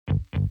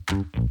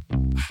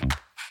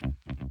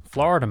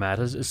Florida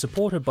Matters is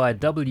supported by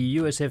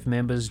WUSF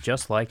members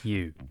just like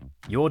you.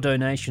 Your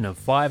donation of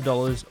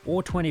 $5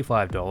 or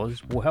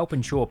 $25 will help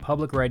ensure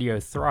public radio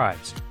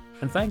thrives.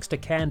 And thanks to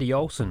Candy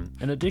Olson,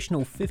 an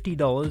additional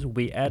 $50 will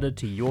be added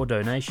to your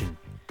donation.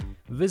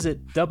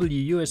 Visit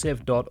wusf.org/match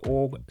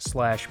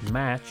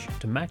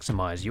to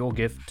maximize your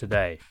gift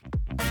today.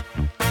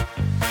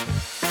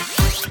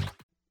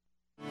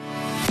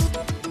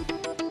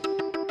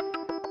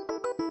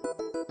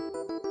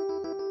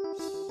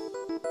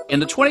 In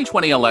the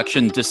 2020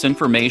 election,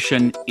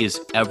 disinformation is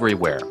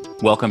everywhere.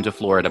 Welcome to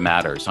Florida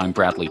Matters. I'm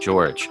Bradley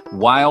George.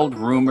 Wild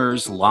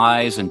rumors,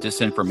 lies, and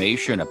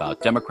disinformation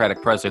about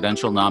Democratic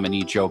presidential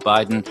nominee Joe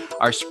Biden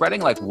are spreading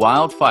like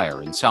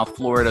wildfire in South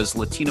Florida's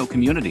Latino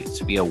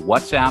communities via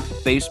WhatsApp,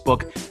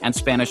 Facebook, and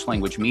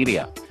Spanish-language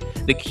media.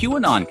 The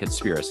QAnon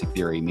conspiracy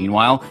theory,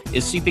 meanwhile,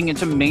 is seeping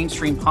into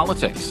mainstream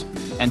politics,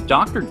 and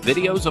doctored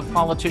videos of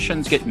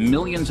politicians get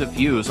millions of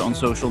views on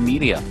social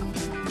media.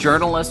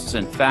 Journalists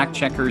and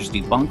fact-checkers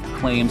debunk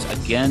claims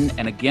again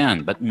and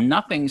again, but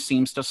nothing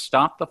seems to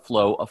stop the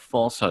flow of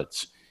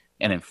falsehoods.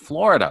 And in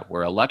Florida,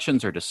 where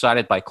elections are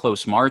decided by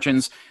close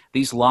margins,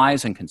 these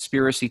lies and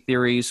conspiracy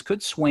theories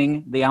could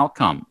swing the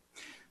outcome.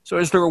 So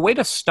is there a way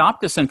to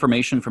stop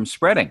disinformation from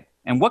spreading?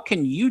 And what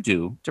can you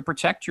do to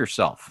protect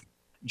yourself?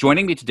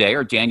 Joining me today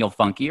are Daniel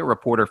Funke, a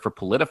reporter for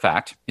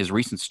PolitiFact. His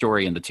recent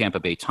story in the Tampa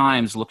Bay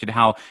Times looked at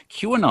how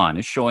QAnon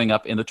is showing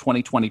up in the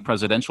 2020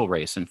 presidential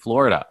race in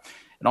Florida.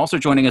 And also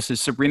joining us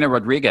is Sabrina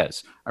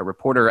Rodriguez, a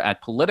reporter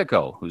at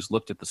Politico, who's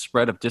looked at the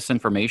spread of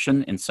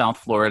disinformation in South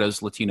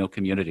Florida's Latino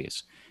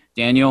communities.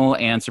 Daniel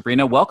and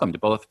Sabrina, welcome to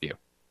both of you.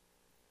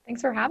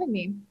 Thanks for having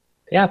me.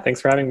 Yeah,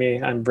 thanks for having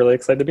me. I'm really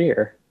excited to be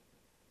here.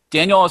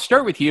 Daniel, I'll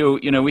start with you.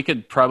 You know, we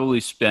could probably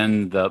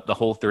spend the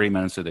whole 30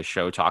 minutes of the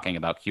show talking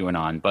about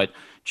QAnon, but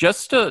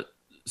just to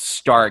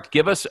start,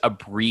 give us a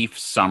brief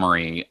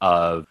summary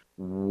of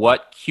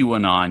what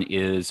QAnon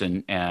is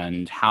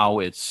and how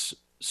it's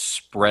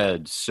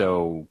spread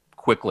so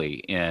quickly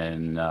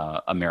in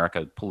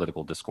America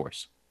political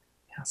discourse.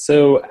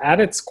 So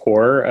at its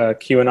core,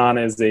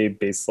 QAnon is a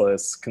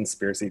baseless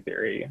conspiracy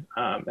theory.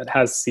 It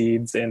has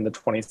seeds in the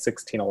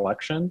 2016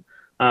 election.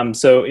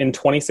 So in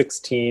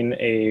 2016,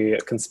 a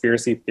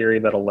conspiracy theory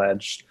that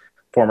alleged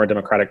former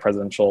Democratic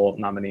presidential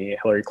nominee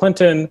Hillary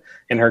Clinton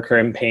and her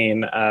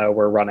campaign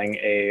were running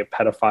a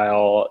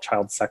pedophile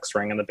child sex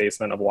ring in the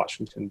basement of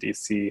Washington,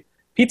 D.C.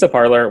 pizza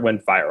parlor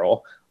went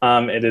viral.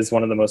 It is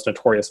one of the most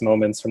notorious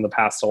moments from the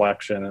past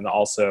election, and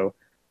also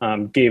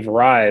gave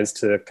rise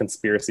to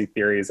conspiracy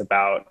theories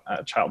about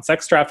child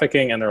sex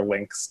trafficking and their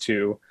links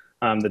to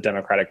the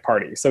Democratic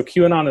Party. So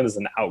QAnon is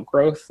an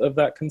outgrowth of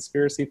that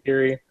conspiracy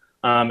theory.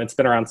 It's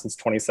been around since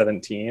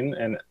 2017,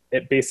 and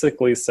it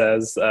basically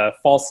says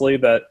falsely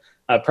that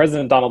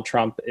President Donald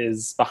Trump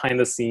is behind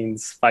the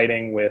scenes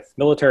fighting with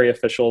military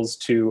officials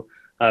to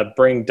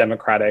bring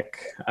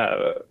Democratic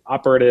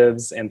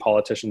operatives and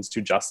politicians to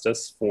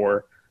justice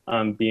for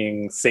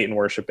being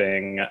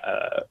Satan-worshiping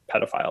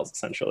pedophiles,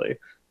 essentially.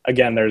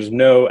 Again, there's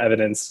no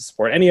evidence to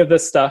support any of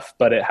this stuff,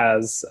 but it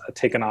has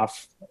taken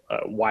off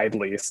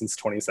widely since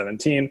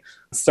 2017. It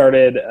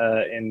started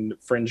in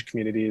fringe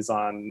communities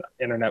on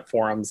internet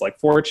forums like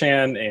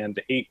 4chan and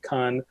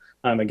 8kun.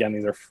 Again,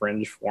 these are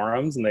fringe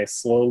forums, and they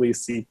slowly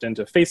seeped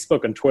into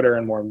Facebook and Twitter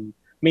and more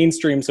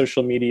mainstream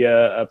social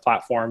media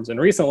platforms. And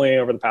recently,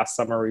 over the past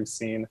summer, we've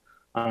seen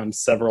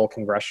several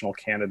congressional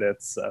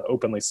candidates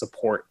openly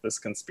support this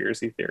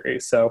conspiracy theory.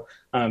 So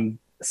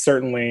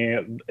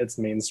certainly its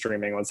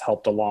mainstreaming was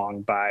helped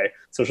along by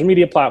social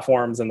media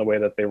platforms and the way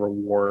that they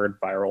reward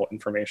viral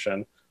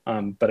information.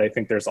 But I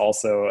think there's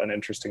also an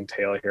interesting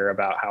tale here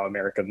about how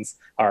Americans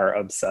are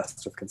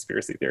obsessed with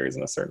conspiracy theories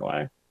in a certain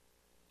way.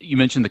 You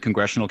mentioned the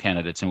congressional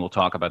candidates, and we'll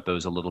talk about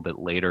those a little bit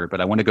later. But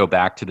I want to go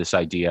back to this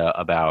idea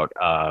about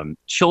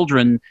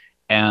children,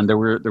 and there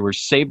were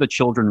Save the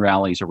Children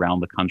rallies around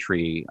the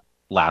country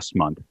last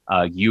month.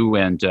 You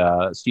and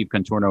Steve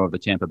Contorno of the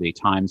Tampa Bay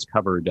Times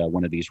covered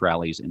one of these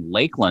rallies in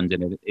Lakeland,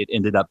 and it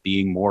ended up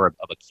being more of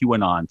a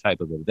QAnon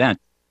type of event.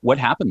 What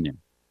happened there?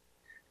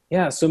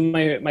 Yeah, so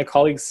my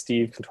colleague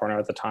Steve Contorno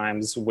at the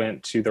Times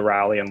went to the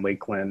rally in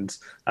Lakeland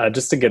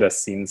just to get a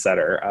scene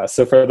setter.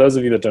 So for those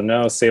of you that don't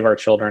know, Save Our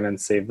Children and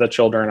Save the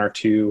Children are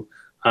two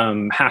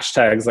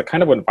hashtags that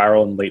kind of went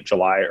viral in late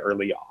July,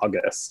 early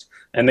August.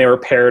 And they were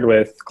paired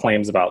with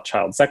claims about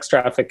child sex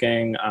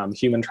trafficking,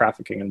 human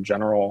trafficking in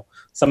general.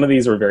 Some of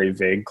these were very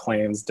vague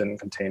claims, didn't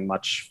contain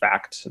much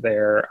fact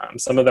there.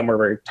 Some of them were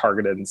very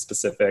targeted and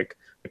specific,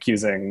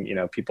 accusing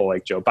people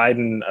like Joe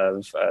Biden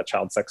of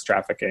child sex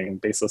trafficking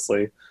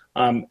baselessly.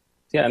 And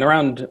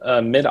around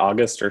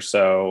mid-August or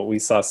so, we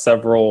saw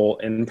several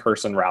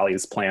in-person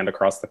rallies planned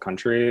across the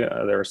country.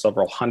 There were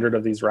several hundred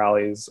of these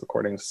rallies,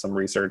 according to some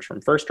research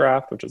from First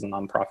Draft, which is a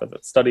nonprofit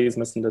that studies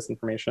mis and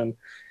disinformation.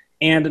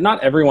 And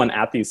not everyone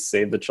at these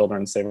Save the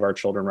Children, Save Our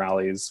Children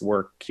rallies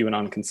were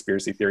QAnon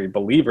conspiracy theory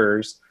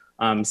believers.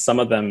 Some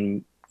of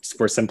them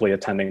were simply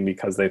attending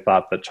because they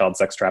thought that child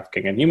sex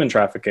trafficking and human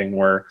trafficking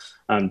were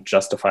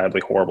justifiably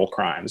horrible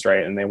crimes,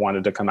 right? And they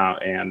wanted to come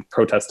out and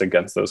protest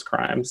against those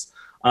crimes.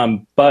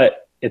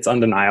 But it's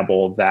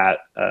undeniable that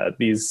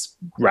these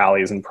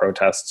rallies and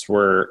protests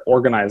were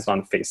organized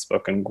on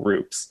Facebook and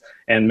groups,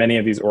 and many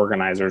of these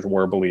organizers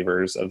were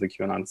believers of the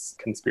QAnon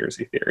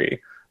conspiracy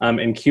theory.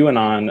 And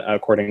QAnon,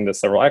 according to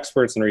several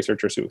experts and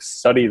researchers who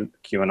study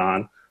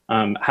QAnon,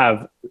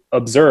 have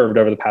observed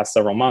over the past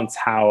several months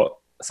how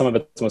some of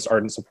its most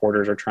ardent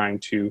supporters are trying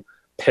to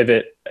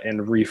pivot and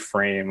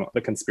reframe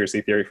the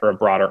conspiracy theory for a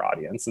broader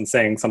audience, and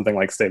saying something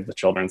like "Save the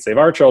Children, Save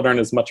Our Children"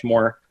 is much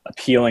more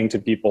appealing to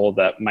people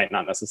that might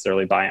not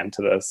necessarily buy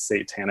into the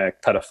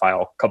satanic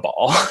pedophile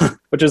cabal,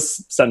 which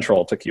is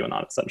central to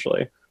QAnon,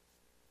 essentially.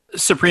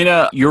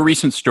 Sabrina, your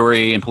recent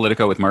story in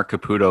Politico with Mark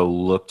Caputo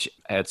looked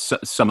at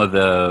some of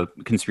the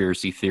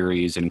conspiracy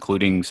theories,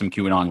 including some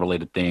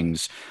QAnon-related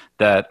things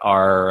that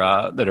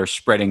are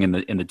spreading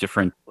in the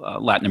different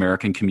Latin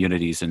American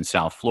communities in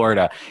South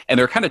Florida. And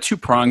there are kind of two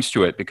prongs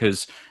to it,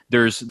 because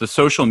there's the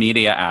social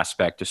media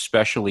aspect,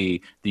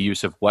 especially the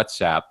use of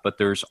WhatsApp, but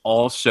there's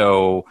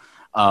also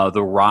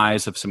the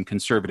rise of some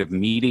conservative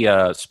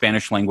media,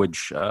 Spanish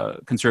language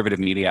conservative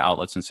media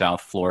outlets in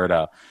South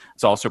Florida.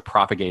 It's also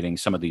propagating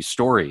some of these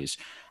stories.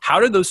 How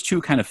do those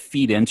two kind of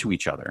feed into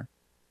each other?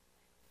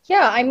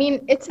 Yeah, I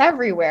mean, it's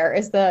everywhere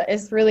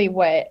is really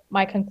what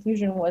my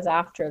conclusion was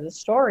after the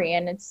story.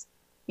 And it's,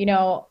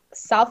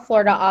 South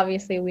Florida,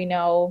 obviously, we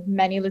know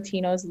many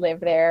Latinos live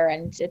there,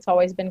 and it's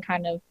always been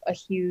kind of a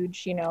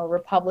huge,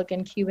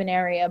 Republican Cuban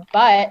area.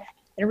 But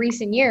in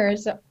recent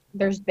years,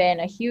 there's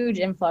been a huge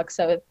influx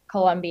of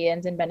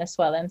Colombians and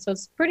Venezuelans. So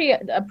it's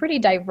a pretty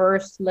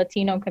diverse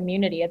Latino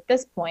community at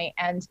this point.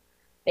 And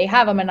they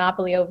have a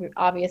monopoly,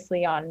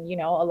 obviously, on,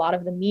 a lot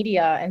of the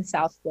media in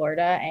South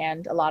Florida,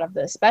 and a lot of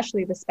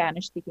especially the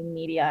Spanish-speaking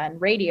media and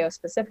radio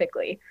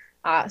specifically.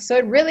 So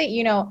it really,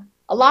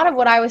 a lot of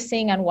what I was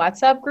seeing on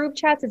WhatsApp group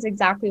chats is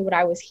exactly what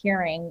I was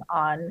hearing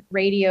on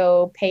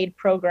radio, paid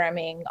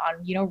programming,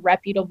 on,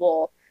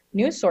 reputable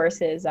news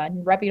sources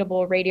and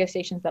reputable radio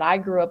stations that I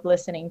grew up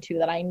listening to,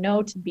 that I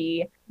know to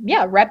be,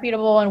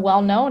 reputable and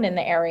well-known in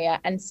the area.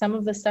 And some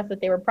of the stuff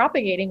that they were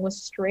propagating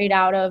was straight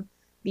out of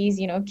these,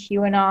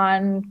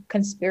 QAnon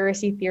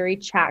conspiracy theory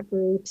chat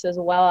groups, as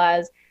well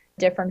as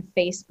different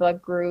Facebook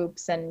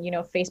groups and,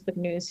 Facebook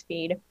news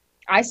feed.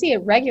 I see it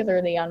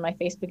regularly on my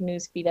Facebook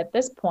news feed at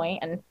this point,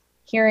 and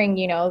hearing,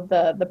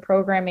 the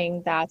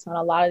programming that's on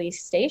a lot of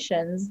these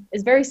stations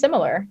is very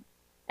similar.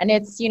 And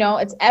it's,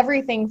 it's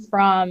everything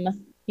from,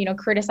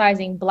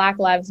 criticizing Black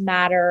Lives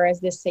Matter as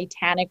this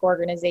satanic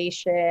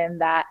organization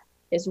that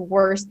is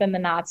worse than the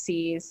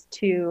Nazis,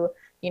 to,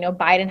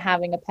 Biden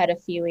having a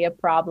pedophilia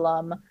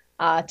problem,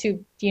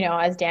 to,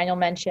 as Daniel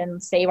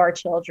mentioned, Save Our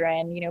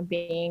Children,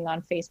 being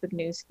on Facebook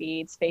news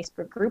feeds,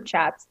 Facebook group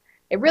chats.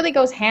 It really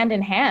goes hand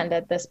in hand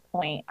at this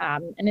point.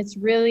 And it's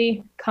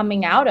really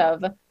coming out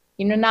of,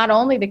 not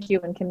only the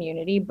Cuban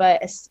community,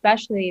 but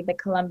especially the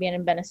Colombian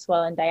and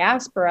Venezuelan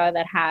diaspora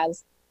that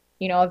has,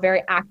 a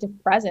very active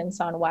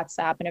presence on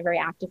WhatsApp and a very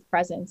active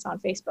presence on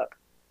Facebook.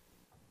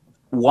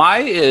 Why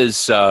is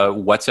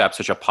WhatsApp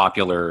such a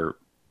popular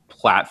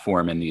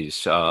platform in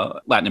these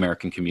Latin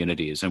American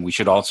communities? And we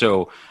should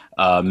also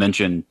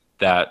mention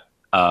that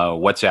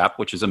WhatsApp,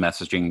 which is a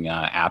messaging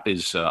app,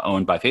 is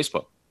owned by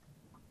Facebook.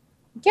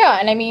 Yeah,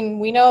 and I mean,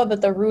 we know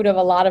that the root of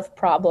a lot of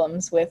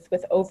problems with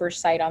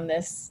oversight on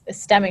this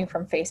is stemming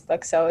from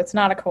Facebook, so it's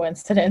not a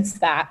coincidence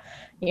that,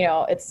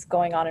 it's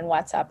going on in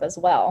WhatsApp as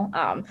well.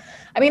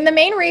 I mean, the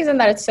main reason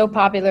that it's so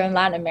popular in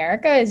Latin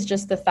America is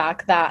just the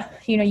fact that,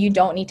 you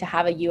don't need to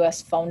have a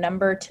U.S. phone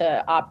number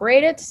to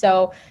operate it.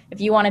 So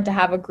if you wanted to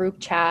have a group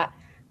chat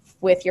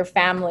with your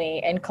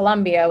family in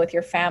Colombia, with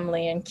your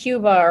family in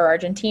Cuba or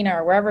Argentina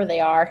or wherever they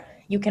are,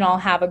 you can all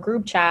have a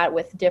group chat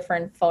with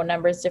different phone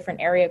numbers,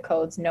 different area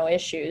codes, no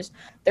issues.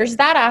 There's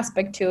that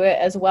aspect to it,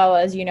 as well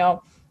as,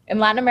 in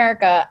Latin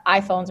America,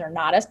 iPhones are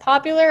not as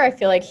popular. I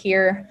feel like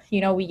here,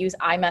 we use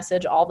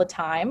iMessage all the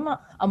time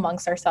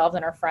amongst ourselves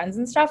and our friends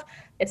and stuff.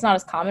 It's not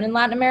as common in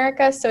Latin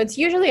America. So it's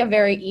usually a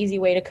very easy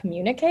way to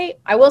communicate.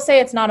 I will say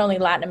it's not only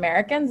Latin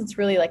Americans, it's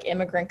really like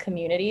immigrant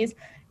communities.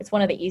 It's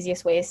one of the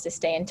easiest ways to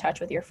stay in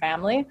touch with your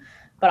family.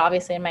 But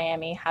obviously in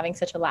Miami, having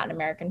such a Latin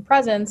American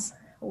presence,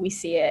 we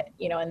see it,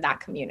 in that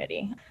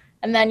community.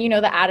 And then,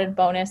 the added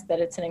bonus that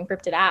it's an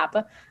encrypted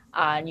app,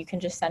 and you can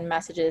just send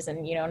messages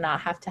and, not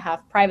have to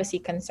have privacy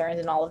concerns,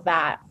 and all of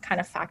that kind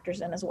of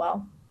factors in as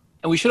well.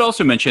 And we should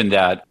also mention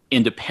that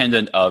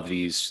independent of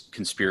these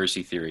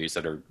conspiracy theories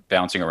that are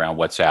bouncing around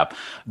WhatsApp,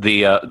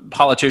 the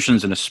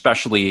politicians, and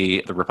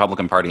especially the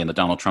Republican Party and the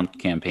Donald Trump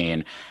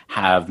campaign,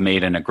 have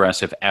made an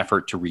aggressive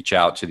effort to reach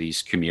out to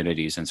these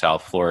communities in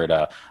South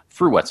Florida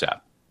through WhatsApp.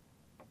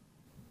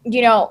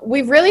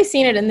 We've really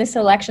seen it in this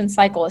election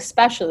cycle,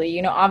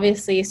 especially,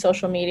 obviously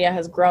social media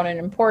has grown in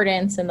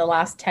importance in the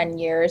last 10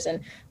 years, and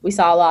we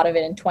saw a lot of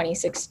it in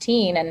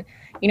 2016. And,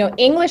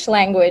 English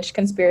language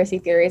conspiracy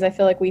theories, I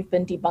feel like we've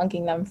been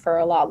debunking them for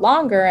a lot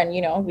longer.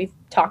 And, we've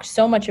talked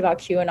so much about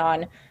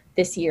QAnon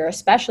this year,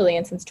 especially,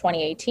 and since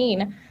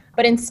 2018.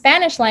 But in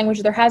Spanish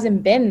language, there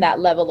hasn't been that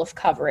level of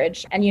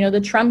coverage. And,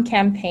 the Trump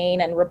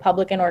campaign and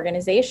Republican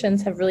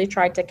organizations have really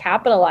tried to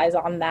capitalize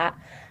on that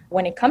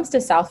when it comes to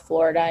South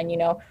Florida and,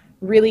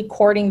 really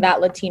courting that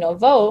Latino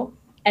vote,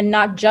 and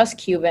not just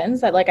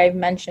Cubans, that, like I've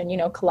mentioned,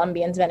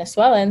 Colombians,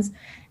 Venezuelans,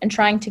 and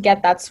trying to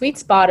get that sweet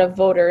spot of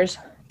voters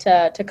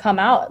to come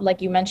out.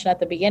 Like you mentioned at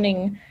the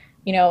beginning,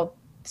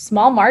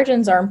 small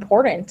margins are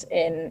important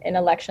in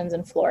elections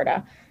in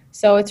Florida.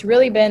 So it's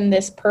really been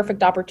this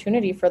perfect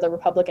opportunity for the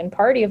Republican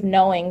Party of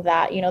knowing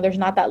that, there's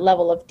not that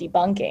level of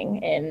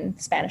debunking in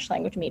Spanish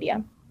language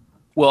media.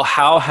 Well,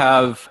 how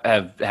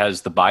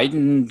has the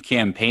Biden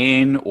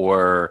campaign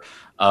or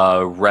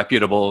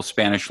reputable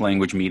Spanish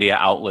language media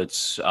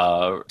outlets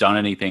done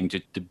anything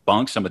to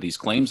debunk some of these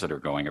claims that are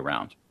going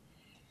around?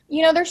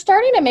 They're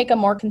starting to make a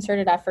more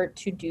concerted effort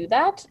to do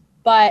that,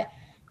 but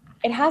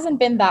it hasn't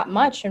been that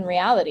much in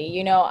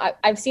reality.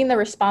 I've seen the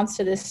response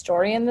to this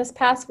story in this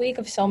past week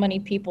of so many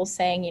people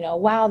saying,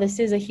 wow, this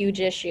is a huge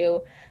issue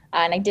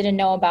and I didn't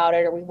know about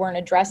it, or we weren't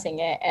addressing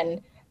it.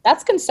 And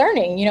that's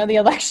concerning. The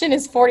election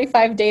is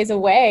 45 days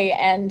away,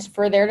 and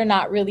for there to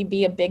not really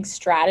be a big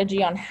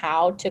strategy on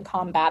how to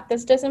combat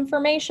this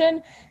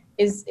disinformation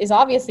is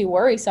obviously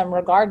worrisome,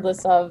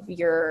 regardless of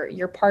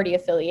your party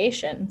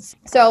affiliations.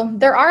 So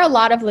there are a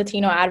lot of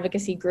Latino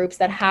advocacy groups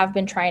that have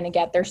been trying to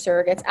get their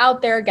surrogates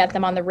out there, get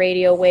them on the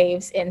radio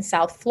waves in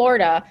South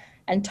Florida,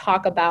 and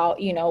talk about,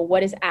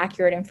 what is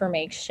accurate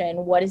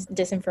information, what is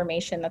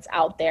disinformation that's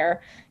out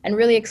there, and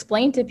really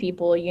explain to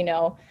people,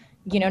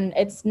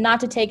 it's not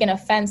to take an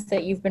offense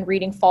that you've been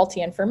reading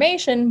faulty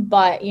information,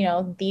 but,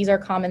 these are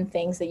common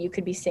things that you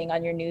could be seeing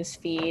on your news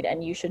feed,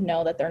 and you should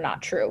know that they're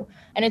not true.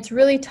 And it's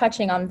really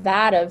touching on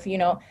that of,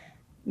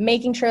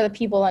 making sure that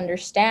people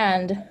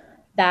understand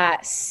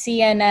that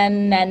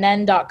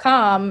CNN.com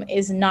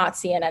is not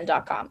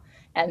CNN.com.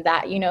 And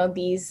that,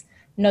 these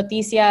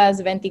Noticias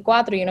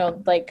 24,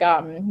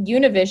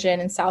 Univision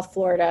in South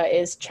Florida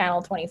is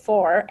Channel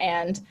 24,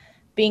 and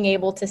being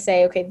able to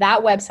say, okay,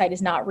 that website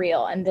is not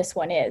real and this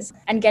one is.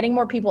 And getting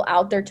more people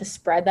out there to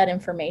spread that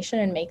information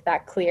and make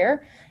that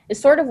clear is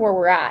sort of where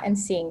we're at, and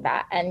seeing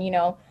that. And,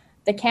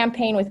 the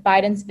campaign with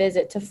Biden's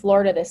visit to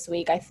Florida this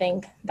week, I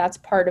think that's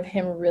part of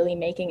him really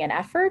making an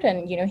effort.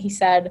 And, he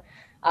said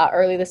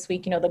early this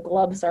week, the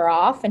gloves are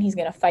off and he's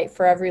going to fight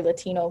for every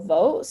Latino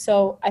vote.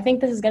 So I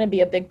think this is going to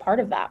be a big part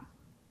of that.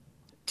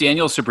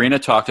 Daniel, Sabrina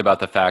talked about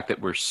the fact that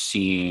we're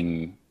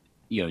seeing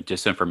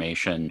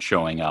disinformation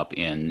showing up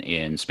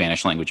in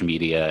Spanish language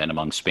media and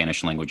among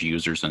Spanish language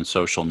users and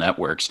social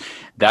networks.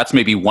 That's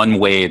maybe one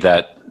way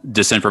that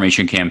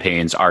disinformation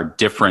campaigns are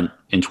different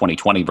in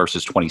 2020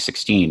 versus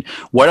 2016.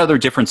 What other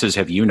differences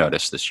have you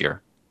noticed this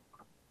year?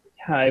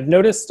 Yeah, I've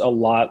noticed a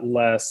lot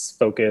less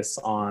focus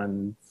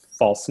on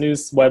false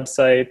news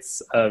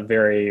websites,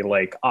 very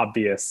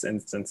obvious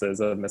instances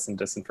of mis and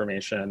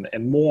disinformation,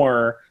 and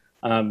more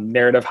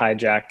narrative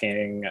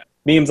hijacking,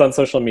 memes on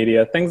social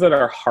media, things that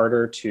are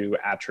harder to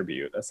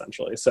attribute,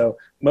 essentially. So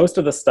most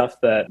of the stuff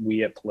that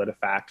we at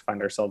PolitiFact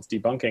find ourselves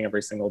debunking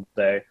every single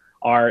day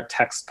are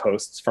text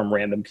posts from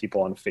random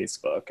people on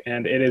Facebook.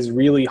 And it is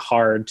really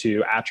hard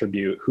to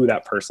attribute who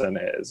that person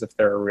is, if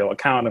they're a real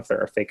account, if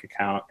they're a fake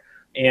account.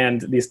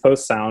 And these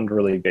posts sound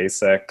really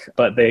basic,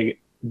 but they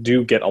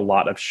do get a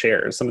lot of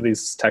shares. Some of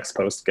these text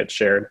posts get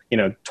shared,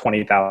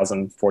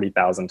 20,000,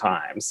 40,000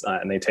 times,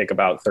 and they take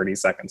about 30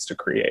 seconds to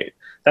create.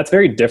 That's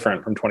very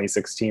different from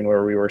 2016,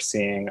 where we were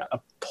seeing a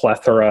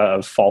plethora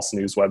of false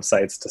news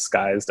websites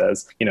disguised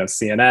as,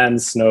 CNN,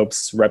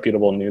 Snopes,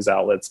 reputable news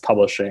outlets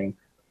publishing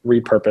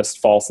repurposed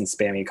false and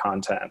spammy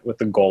content with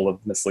the goal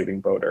of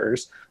misleading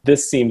voters.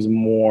 This seems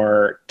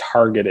more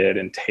targeted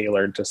and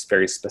tailored to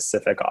very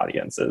specific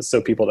audiences.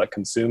 So people that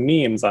consume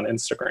memes on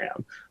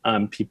Instagram,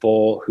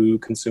 people who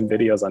consume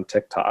videos on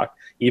TikTok,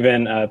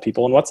 even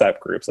people in WhatsApp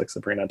groups like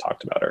Sabrina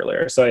talked about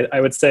earlier. So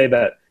I would say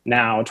that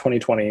now,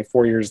 2020,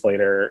 4 years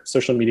later,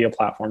 social media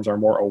platforms are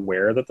more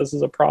aware that this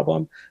is a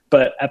problem.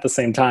 But at the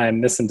same time,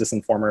 mis and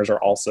disinformers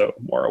are also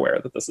more aware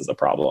that this is a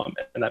problem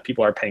and that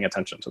people are paying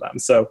attention to them.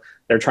 So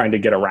they're trying to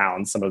get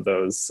around some of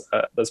those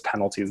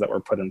penalties that were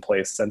put in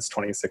place since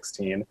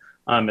 2016.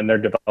 And they're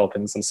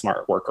developing some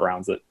smart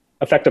workarounds that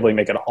effectively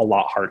make it a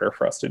lot harder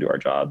for us to do our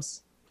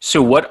jobs.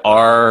 So what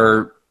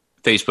are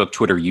Facebook,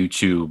 Twitter,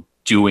 YouTube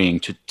doing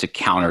to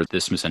counter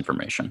this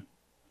misinformation?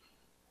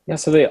 Yeah,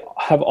 so they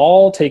have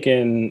all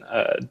taken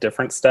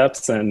different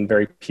steps and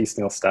very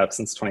piecemeal steps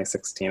since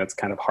 2016. It's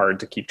kind of hard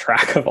to keep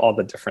track of all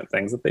the different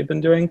things that they've been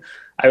doing.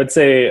 I would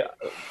say,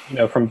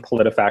 from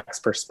PolitiFact's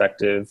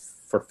perspective,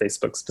 for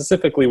Facebook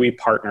specifically, we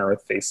partner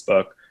with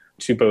Facebook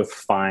to both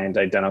find,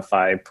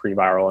 identify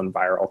pre-viral and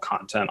viral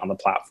content on the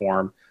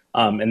platform,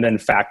 and then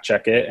fact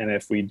check it. And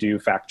if we do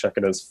fact check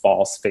it as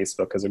false,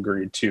 Facebook has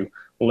agreed to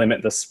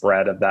limit the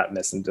spread of that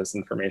mis and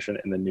disinformation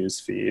in the news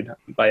feed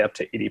by up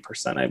to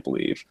 80%, I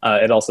believe.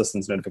 It also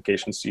sends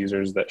notifications to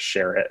users that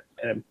share it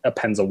and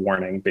appends a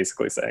warning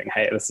basically saying,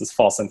 hey, this is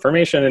false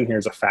information and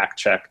here's a fact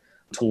check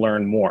to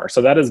learn more.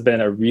 So that has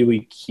been a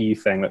really key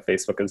thing that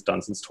Facebook has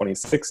done since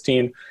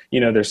 2016.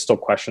 There's still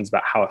questions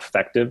about how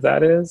effective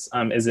that is.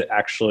 Is it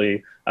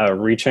actually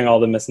reaching all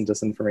the mis and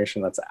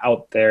disinformation that's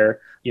out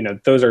there?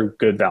 Those are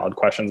good, valid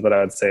questions, but I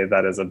would say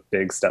that is a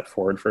big step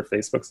forward for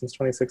Facebook since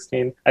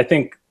 2016. I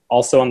think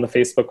also on the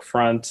Facebook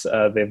front,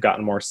 they've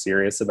gotten more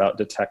serious about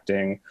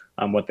detecting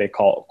what they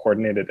call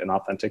coordinated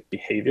inauthentic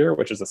behavior,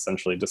 which is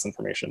essentially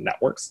disinformation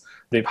networks.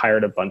 They've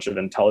hired a bunch of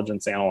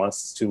intelligence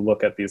analysts to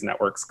look at these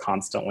networks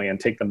constantly and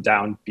take them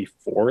down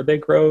before they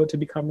grow to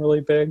become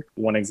really big.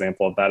 One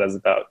example of that is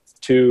about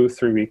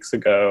 2-3 weeks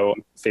ago,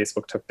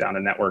 Facebook took down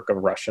a network of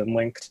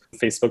Russian-linked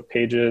Facebook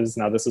pages.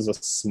 Now, this is a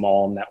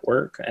small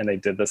network, and they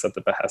did this at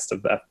the behest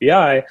of the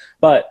FBI,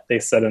 but they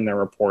said in their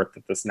report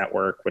that this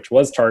network, which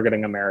was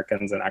targeting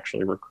Americans and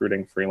actually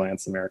recruiting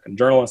freelance American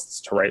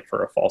journalists to write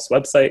for a false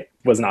website,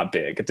 was not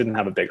big. It didn't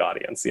have a big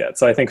audience yet.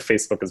 So I think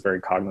Facebook is very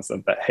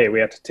cognizant that, hey, we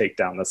have to take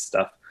down this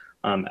stuff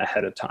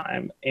ahead of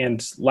time.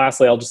 And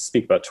lastly, I'll just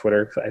speak about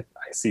Twitter.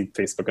 I see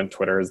Facebook and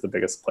Twitter as the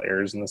biggest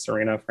players in this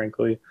arena,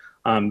 frankly.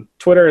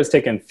 Twitter has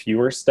taken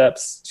fewer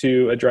steps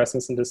to address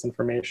mis and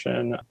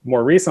disinformation.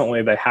 More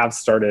recently, they have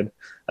started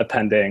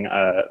appending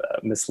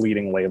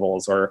misleading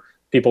labels, or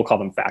people call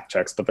them fact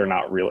checks, but they're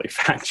not really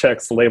fact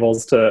checks,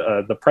 labels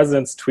to the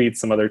president's tweets,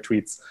 some other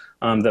tweets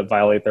that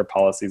violate their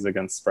policies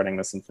against spreading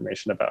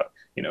misinformation about,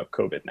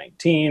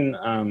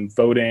 COVID-19,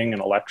 voting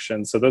and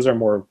elections. So those are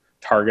more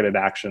targeted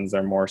actions.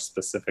 They're more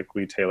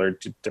specifically tailored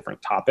to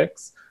different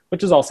topics,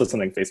 which is also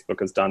something Facebook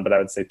has done. But I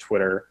would say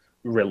Twitter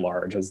writ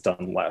large has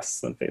done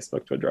less than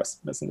Facebook to address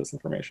mis and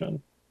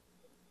disinformation.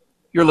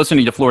 You're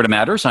listening to Florida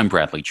Matters. I'm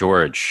Bradley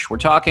George. We're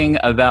talking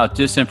about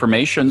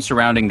disinformation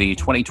surrounding the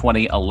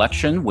 2020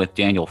 election with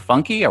Daniel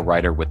Funke, a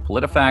writer with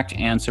PolitiFact,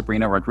 and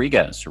Sabrina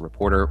Rodriguez, a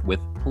reporter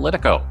with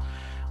Politico.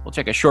 We'll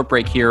take a short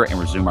break here and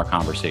resume our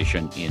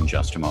conversation in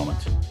just a moment.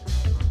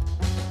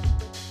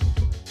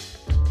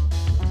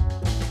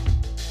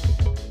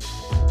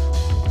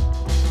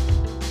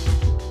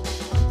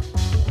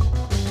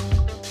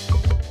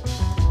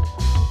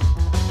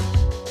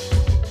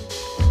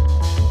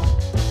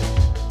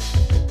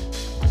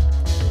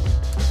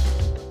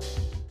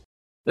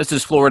 This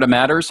is Florida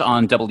Matters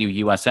on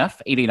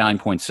WUSF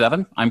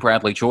 89.7. I'm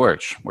Bradley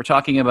George. We're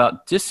talking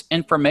about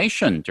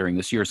disinformation during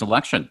this year's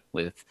election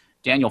with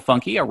Daniel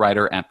Funke, a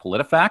writer at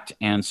PolitiFact,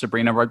 and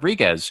Sabrina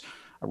Rodriguez,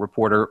 a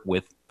reporter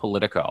with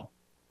Politico.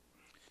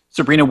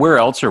 Sabrina, where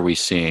else are we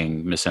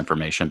seeing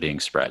misinformation being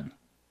spread?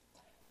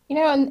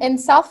 In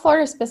South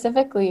Florida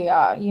specifically,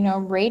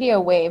 radio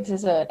waves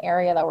is an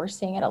area that we're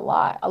seeing it a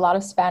lot. A lot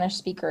of Spanish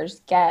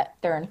speakers get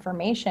their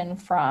information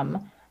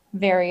from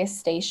various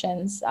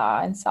stations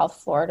in South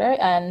Florida,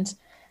 and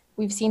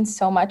we've seen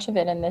so much of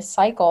it in this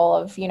cycle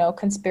of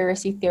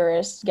conspiracy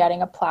theorists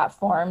getting a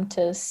platform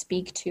to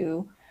speak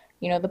to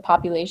the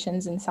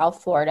populations in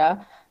South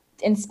Florida.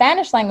 In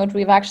Spanish language,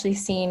 we've actually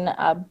seen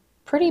a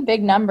pretty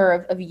big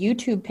number of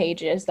YouTube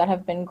pages that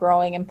have been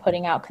growing and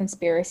putting out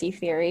conspiracy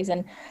theories,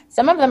 and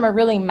some of them are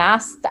really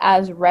masked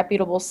as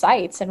reputable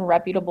sites and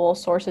reputable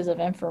sources of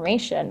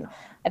information.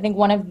 I think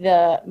one of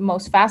the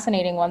most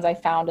fascinating ones I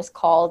found is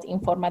called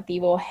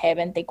Informativo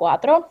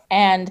G24,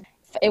 and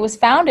it was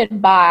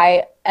founded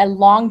by a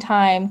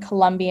longtime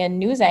Colombian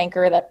news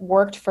anchor that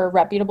worked for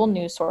reputable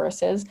news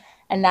sources,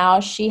 and now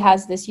she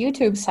has this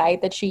YouTube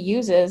site that she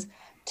uses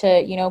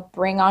to,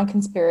 bring on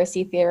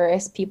conspiracy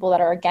theorists, people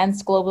that are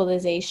against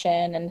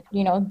globalization,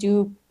 and,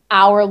 do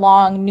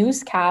hour-long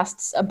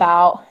newscasts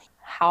about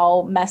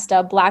how messed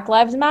up Black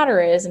Lives Matter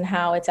is and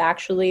how it's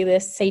actually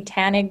this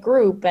satanic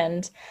group,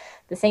 and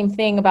the same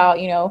thing about,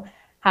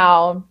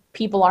 how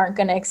people aren't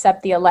going to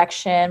accept the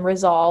election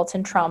results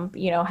and Trump,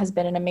 has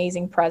been an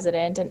amazing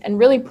president, and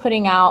really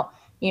putting out,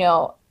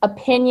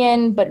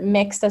 opinion, but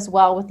mixed as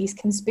well with these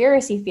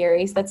conspiracy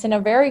theories that's in a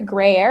very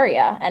gray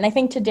area. And I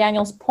think to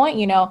Daniel's point,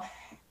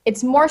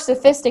 it's more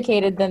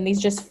sophisticated than these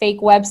just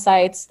fake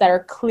websites that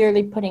are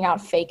clearly putting out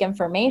fake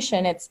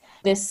information. It's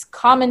this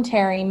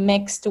commentary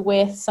mixed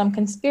with some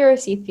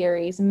conspiracy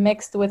theories,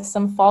 mixed with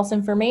some false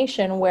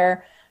information,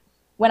 where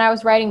when I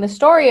was writing the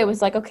story, it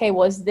was like, okay,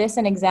 was this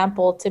an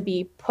example to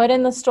be put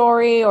in the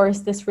story, or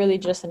is this really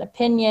just an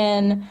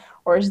opinion,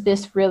 or is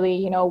this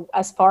really,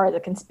 as far as a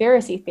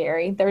conspiracy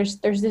theory? There's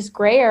this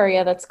gray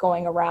area that's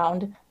going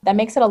around that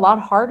makes it a lot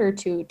harder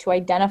to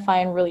identify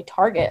and really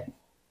target.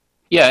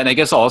 Yeah, and I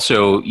guess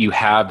also you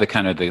have the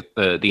kind of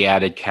the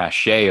added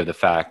cachet of the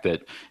fact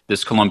that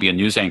this Colombian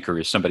news anchor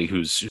is somebody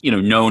who's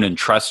known and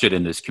trusted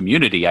in this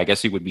community. I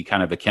guess he would be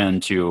kind of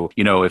akin to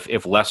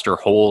if Lester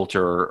Holt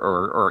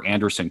or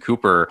Anderson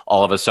Cooper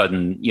all of a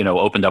sudden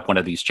opened up one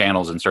of these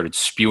channels and started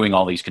spewing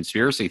all these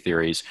conspiracy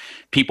theories.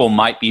 People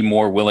might be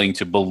more willing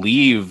to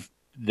believe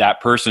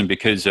that person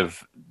because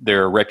of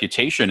their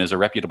reputation as a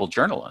reputable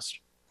journalist.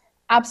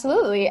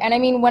 Absolutely. And I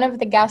mean, one of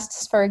the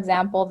guests, for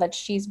example, that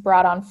she's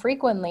brought on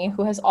frequently,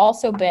 who has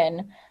also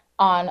been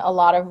on a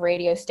lot of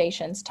radio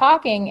stations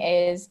talking,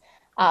 is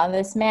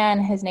This man,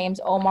 his name's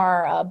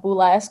Omar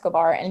Bula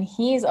Escobar, and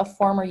he's a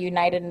former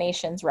United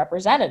Nations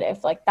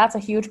representative. Like, that's a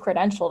huge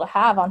credential to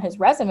have on his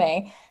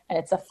resume. And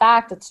it's a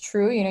fact, it's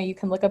true. You know, you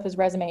can look up his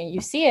resume and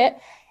you see it.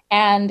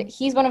 And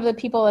he's one of the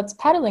people that's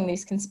peddling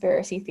these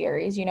conspiracy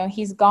theories. You know,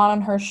 he's gone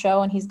on her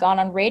show and he's gone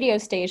on radio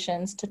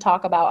stations to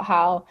talk about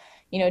how,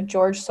 you know,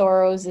 George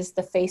Soros is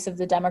the face of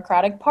the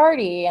Democratic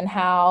Party, and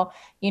how,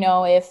 you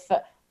know, if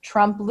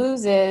Trump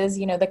loses,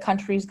 you know, the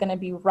country's going to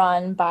be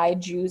run by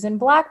Jews and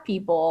Black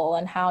people,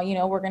 and how, you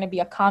know, we're going to be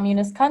a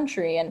communist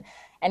country.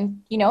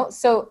 And, you know,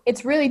 so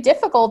it's really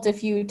difficult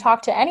if you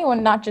talk to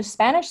anyone, not just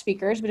Spanish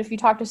speakers, but if you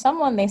talk to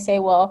someone, they say,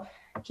 well,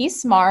 he's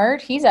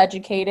smart, he's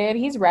educated,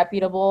 he's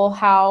reputable.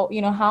 How,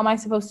 you know, how am I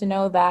supposed to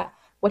know that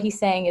what he's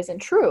saying isn't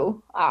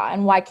true?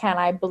 And why can't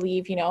I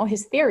believe, you know,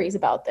 his theories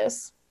about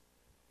this?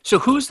 So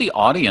who's the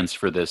audience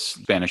for this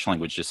Spanish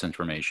language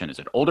disinformation? Is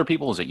it older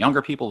people? Is it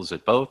younger people? Is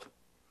it both?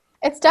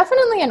 It's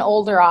definitely an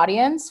older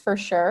audience for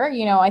sure.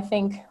 You know, I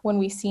think when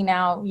we see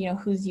now, you know,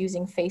 who's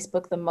using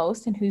Facebook the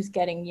most and who's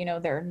getting, you know,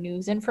 their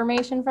news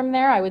information from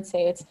there, I would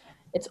say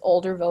it's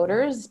older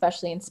voters,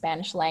 especially in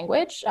Spanish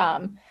language.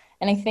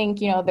 And I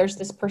think, you know, there's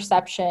this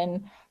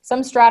perception,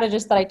 some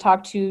strategists that I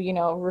talked to, you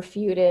know,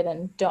 refute it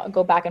and don't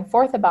go back and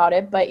forth about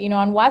it. But, you know,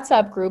 on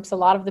WhatsApp groups, a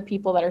lot of the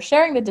people that are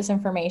sharing the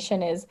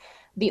disinformation is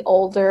the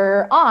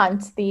older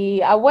aunt,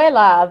 the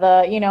abuela,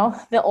 the, you know,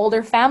 the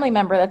older family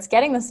member that's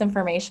getting this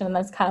information, and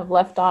that's kind of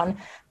left on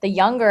the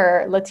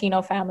younger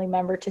Latino family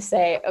member to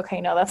say,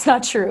 okay, no, that's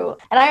not true.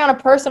 And I, on a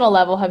personal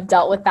level, have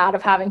dealt with that,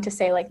 of having to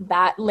say, like,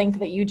 that link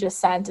that you just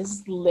sent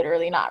is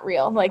literally not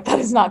real. Like, that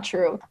is not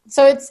true.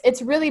 So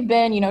it's really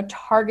been, you know,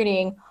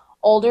 targeting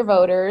older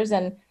voters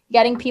and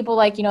getting people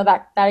like, you know,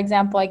 that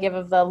example I give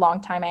of the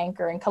longtime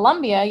anchor in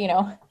Colombia, you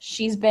know,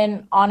 she's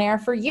been on air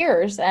for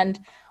years, and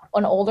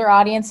an older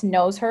audience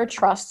knows her,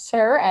 trusts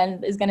her,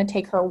 and is going to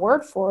take her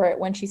word for it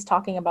when she's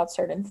talking about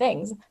certain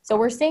things. So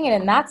we're seeing it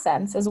in that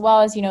sense, as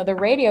well as, you know, the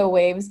radio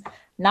waves.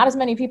 Not as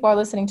many people are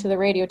listening to the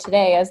radio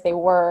today as they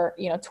were,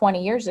 you know,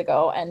 20 years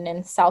ago. And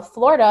in South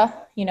Florida,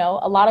 you know,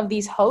 a lot of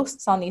these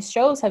hosts on these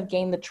shows have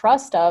gained the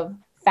trust of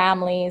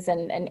families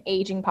and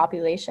aging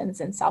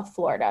populations in South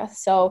Florida.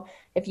 So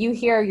if you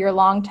hear your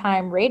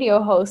longtime radio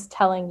host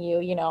telling you,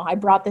 you know, I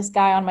brought this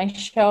guy on my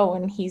show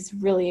and he's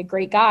really a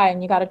great guy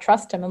and you got to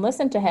trust him and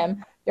listen to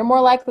him, you're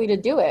more likely to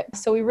do it.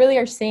 So we really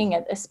are seeing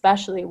it,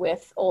 especially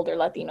with older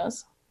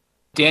Latinos.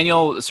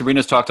 Daniel,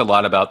 Sabrina's talked a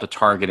lot about the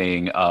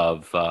targeting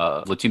of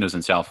Latinos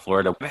in South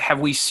Florida. Have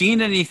we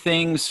seen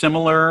anything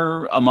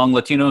similar among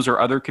Latinos or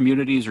other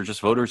communities, or just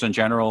voters in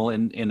general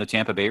in the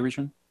Tampa Bay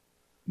region?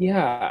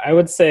 Yeah, I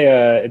would say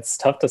it's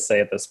tough to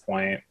say at this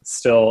point.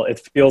 Still,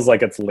 it feels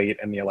like it's late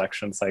in the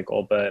election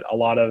cycle, but a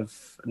lot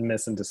of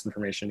mis and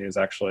disinformation news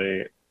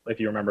actually, if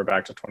you remember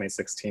back to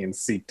 2016,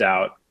 seeped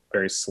out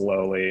very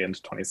slowly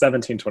into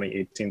 2017,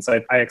 2018.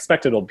 So I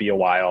expect it'll be a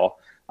while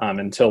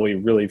until we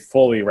really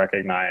fully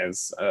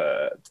recognize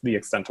the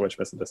extent to which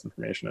mis and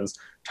disinformation is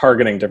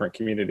targeting different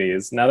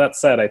communities. Now, that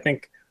said, I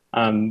think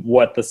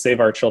what the Save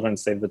Our Children,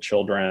 Save the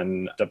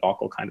Children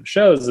debacle kind of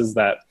shows is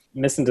that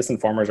mis and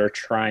disinformers are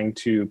trying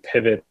to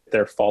pivot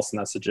their false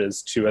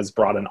messages to as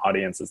broad an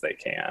audience as they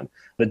can.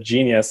 The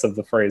genius of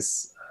the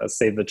phrase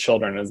save the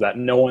children is that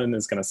no one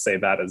is going to say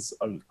that as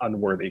an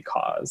unworthy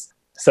cause.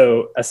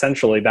 So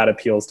essentially that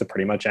appeals to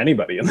pretty much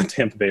anybody in the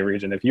Tampa Bay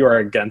region. If you are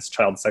against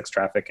child sex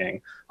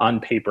trafficking, on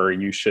paper,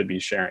 you should be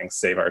sharing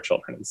Save Our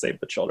Children and Save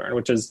the Children,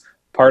 which is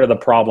part of the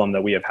problem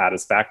that we have had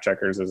as fact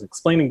checkers, is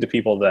explaining to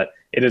people that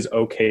it is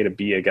okay to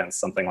be against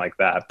something like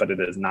that, but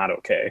it is not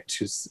okay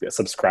to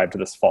subscribe to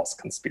this false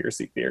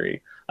conspiracy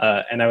theory.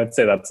 And I would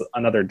say that's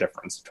another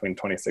difference between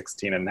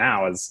 2016 and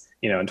now is,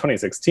 you know, in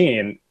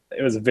 2016,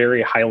 it was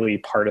very highly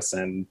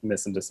partisan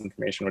mis and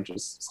disinformation, which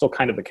is still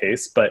kind of the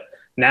case. But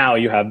now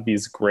you have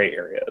these gray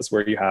areas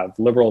where you have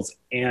liberals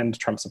and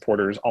Trump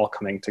supporters all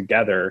coming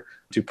together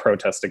to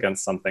protest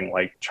against something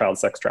like child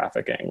sex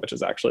trafficking, which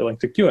is actually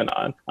linked to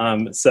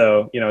QAnon.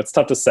 So, you know, it's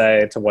tough to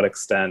say to what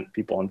extent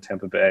people in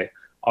Tampa Bay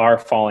are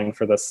falling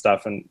for this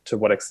stuff and to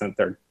what extent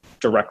they're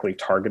directly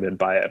targeted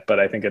by it. But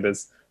I think it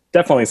is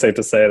definitely safe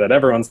to say that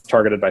everyone's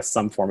targeted by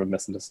some form of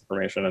mis and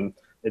disinformation, and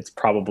it's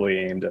probably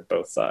aimed at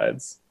both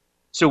sides.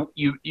 So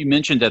you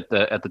mentioned at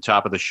the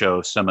top of the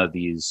show some of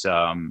these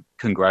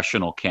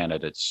congressional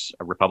candidates,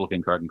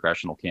 Republican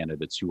congressional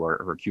candidates who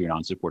are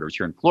QAnon supporters.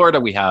 Here in Florida,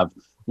 we have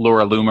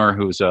Laura Loomer,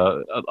 who's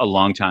a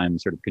longtime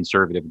sort of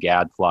conservative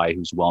gadfly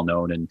who's well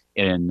known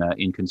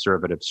in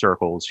conservative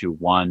circles, who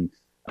won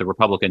the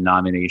Republican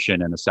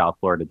nomination in the South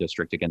Florida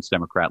district against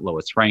Democrat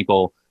Lois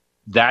Frankel.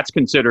 That's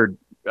considered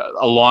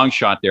a long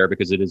shot there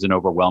because it is an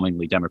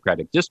overwhelmingly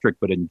Democratic district.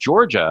 But in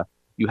Georgia,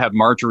 you have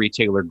Marjorie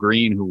Taylor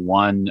Greene, who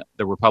won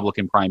the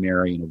Republican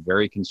primary in a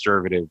very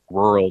conservative,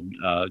 rural,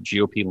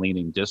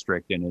 GOP-leaning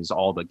district and is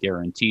all but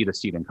guaranteed a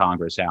seat in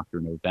Congress after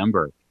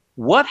November.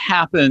 What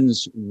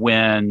happens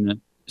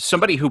when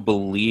somebody who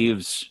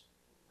believes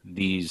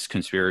these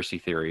conspiracy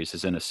theories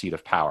is in a seat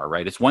of power,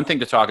 right? It's one thing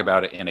to talk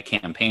about it in a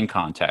campaign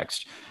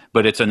context,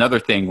 but it's another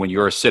thing when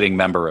you're a sitting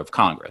member of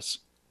Congress.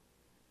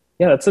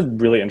 Yeah, that's a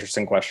really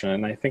interesting question.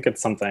 And I think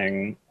it's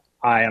something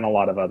I and a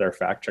lot of other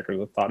fact checkers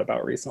have thought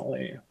about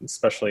recently,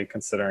 especially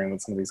considering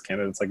that some of these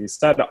candidates, like you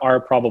said, are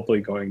probably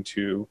going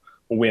to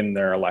win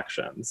their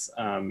elections.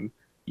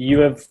 You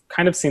have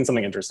kind of seen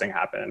something interesting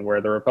happen where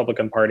the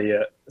Republican Party,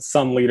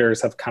 some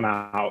leaders have come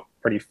out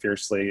pretty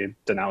fiercely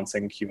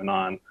denouncing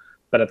QAnon,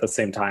 but at the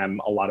same time,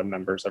 a lot of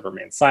members have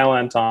remained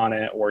silent on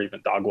it or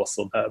even dog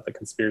whistled the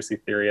conspiracy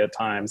theory at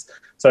times.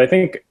 So I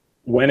think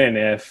when and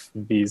if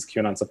these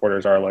QAnon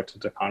supporters are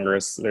elected to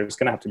Congress, there's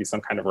going to have to be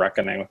some kind of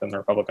reckoning within the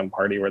Republican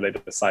Party where they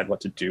decide what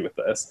to do with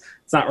this.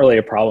 It's not really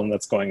a problem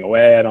that's going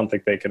away. I don't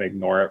think they can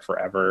ignore it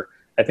forever.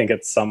 I think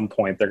at some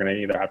point they're going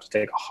to either have to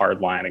take a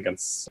hard line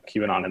against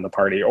QAnon in the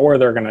party, or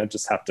they're going to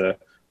just have to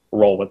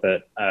roll with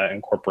it,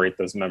 incorporate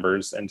those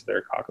members into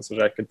their caucus,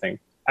 which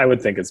I would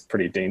think is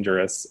pretty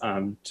dangerous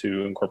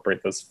to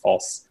incorporate those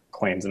false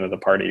claims into the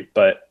party.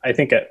 But I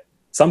think at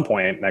some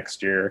point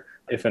next year,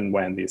 if and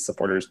when these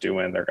supporters do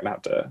win, they're going to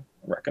have to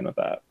reckon with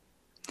that.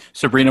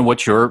 Sabrina,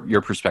 what's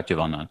your perspective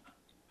on that?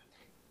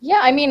 Yeah,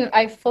 I mean,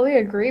 I fully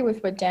agree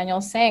with what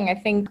Daniel's saying. I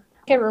think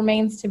it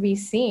remains to be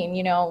seen.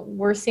 You know,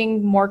 we're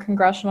seeing more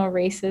congressional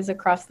races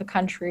across the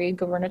country,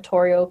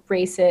 gubernatorial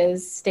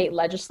races, state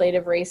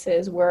legislative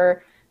races,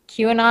 where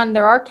QAnon,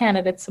 there are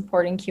candidates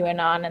supporting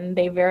QAnon, and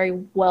they very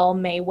well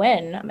may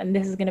win. And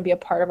this is going to be a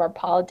part of our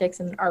politics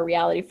and our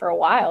reality for a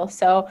while.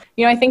 So,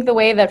 you know, I think the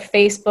way that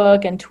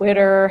Facebook and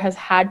Twitter has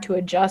had to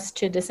adjust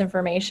to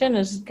disinformation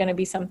is going to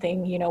be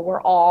something, you know,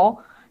 we're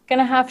all going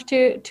to have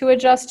to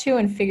adjust to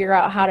and figure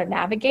out how to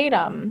navigate.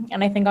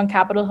 And I think on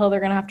Capitol Hill, they're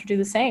going to have to do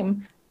the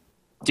same.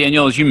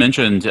 Daniel, as you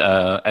mentioned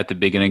at the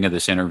beginning of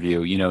this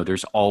interview, you know,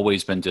 there's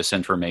always been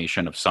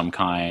disinformation of some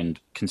kind.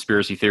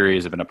 Conspiracy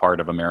theories have been a part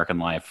of American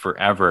life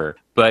forever,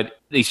 but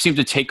they seem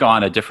to take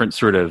on a different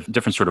sort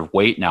of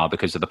weight now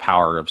because of the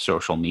power of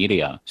social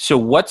media. So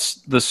what's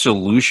the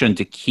solution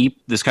to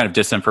keep this kind of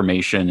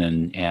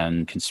disinformation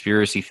and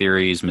conspiracy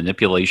theories,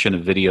 manipulation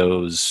of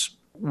videos?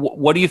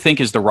 What do you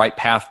think is the right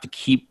path to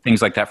keep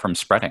things like that from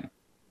spreading?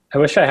 I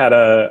wish I had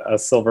a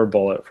silver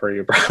bullet for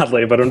you,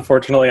 Bradley, but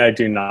unfortunately I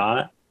do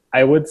not.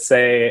 I would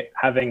say,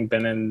 having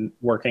been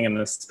working in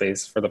this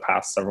space for the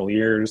past several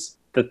years,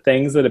 the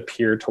things that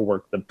appear to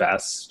work the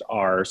best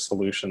are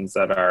solutions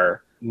that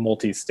are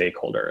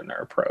multi-stakeholder in their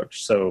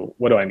approach. So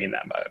what do I mean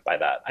by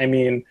that? I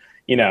mean,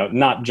 you know,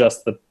 not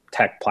just the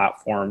tech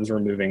platforms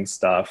removing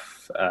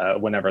stuff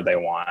whenever they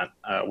want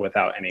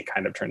without any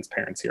kind of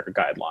transparency or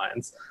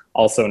guidelines.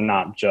 Also,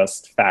 not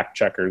just fact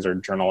checkers or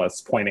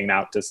journalists pointing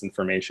out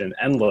disinformation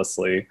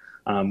endlessly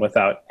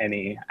without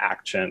any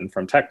action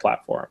from tech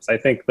platforms. I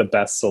think the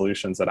best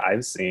solutions that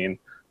I've seen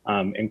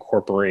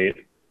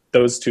incorporate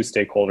those two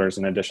stakeholders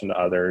in addition to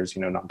others,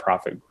 you know,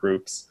 nonprofit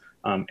groups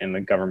in the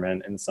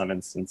government in some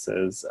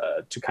instances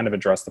to kind of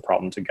address the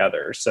problem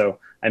together. So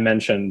I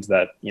mentioned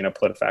that, you know,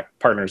 PolitiFact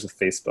partners with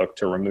Facebook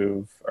to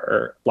remove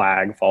or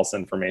flag false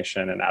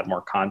information and add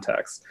more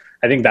context.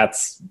 I think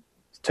that's,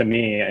 to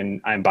me,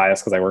 and I'm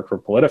biased because I work for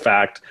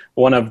PolitiFact,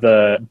 one of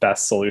the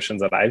best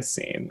solutions that I've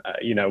seen.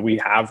 You know, we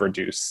have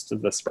reduced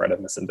the spread of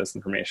mis and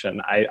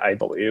disinformation, I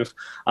believe.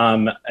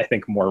 I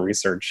think more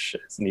research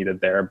is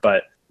needed there,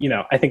 but you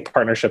know, I think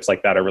partnerships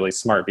like that are really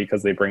smart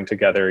because they bring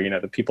together, you know,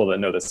 the people that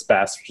know this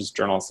best, which is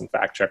journalists and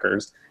fact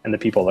checkers, and the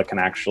people that can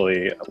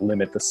actually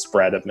limit the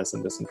spread of mis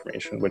and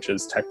disinformation, which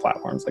is tech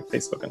platforms like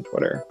Facebook and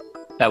Twitter.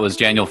 That was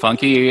Daniel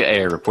Funke,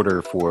 a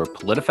reporter for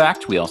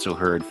PolitiFact. We also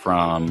heard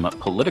from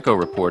Politico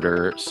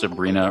reporter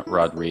Sabrina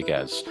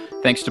Rodriguez.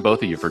 Thanks to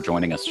both of you for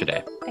joining us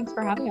today. Thanks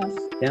for having us.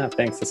 Yeah,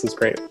 thanks. This is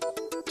great.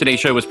 Today's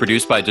show was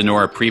produced by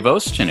Denora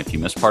Prevost, and if you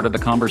missed part of the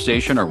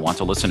conversation or want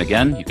to listen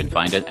again, you can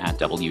find it at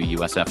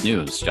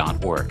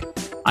WUSFnews.org.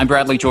 I'm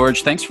Bradley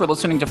George. Thanks for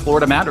listening to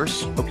Florida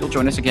Matters. Hope you'll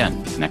join us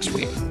again next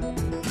week.